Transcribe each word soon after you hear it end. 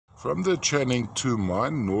From the Channing 2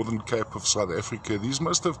 mine, Northern Cape of South Africa. These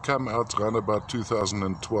must have come out around about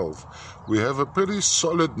 2012. We have a pretty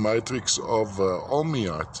solid matrix of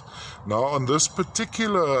olmeyite. Now on this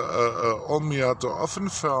particular olmeyite, I often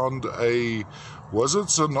found was it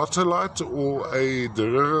zonotolite or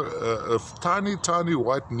tiny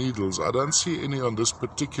white needles. I don't see any on this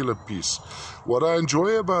particular piece. What I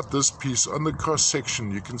enjoy about this piece, on the cross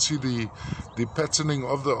section, you can see the patterning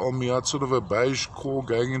of the olmeyite, sort of a beige core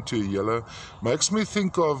going into a yellow, makes me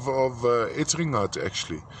think of ettringite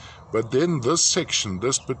actually. But then this section,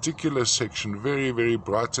 this particular section, very, very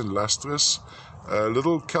bright and lustrous.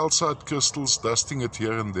 Little calcite crystals dusting it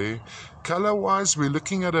here and there. Color-wise, we're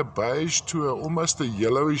looking at a beige to almost a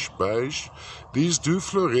yellowish beige. These do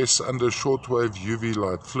fluoresce under shortwave UV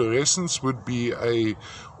light. Fluorescence would be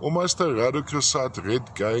almost a rhodochrosite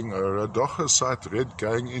red going, or a rhodochrosite red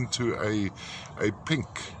going into a pink.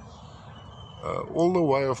 All the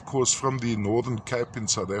way, of course, from the Northern Cape in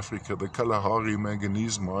South Africa, the Kalahari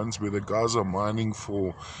manganese mines, where the guys are mining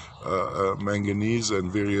for manganese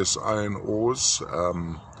and various iron ores,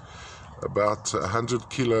 about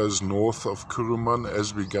 100 kilos north of Kuruman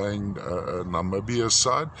as we're going Namibia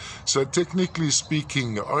side. So technically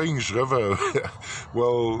speaking, Orange River,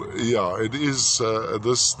 well, yeah, it is,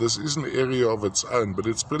 this is an area of its own, but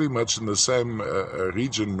it's pretty much in the same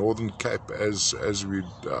region, Northern Cape, as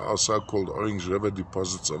our so-called Orange River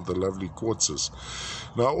deposits of the lovely quartzes.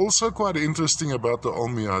 Now, also quite interesting about the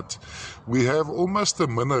olmeyite, we have almost a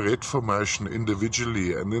minaret formation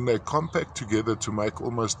individually, and then they compact together to make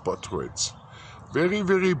almost botroids. Very,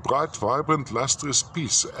 very bright, vibrant, lustrous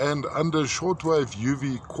piece, and under shortwave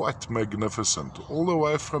UV, quite magnificent, all the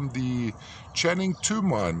way from the Channing 2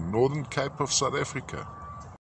 mine, Northern Cape of South Africa.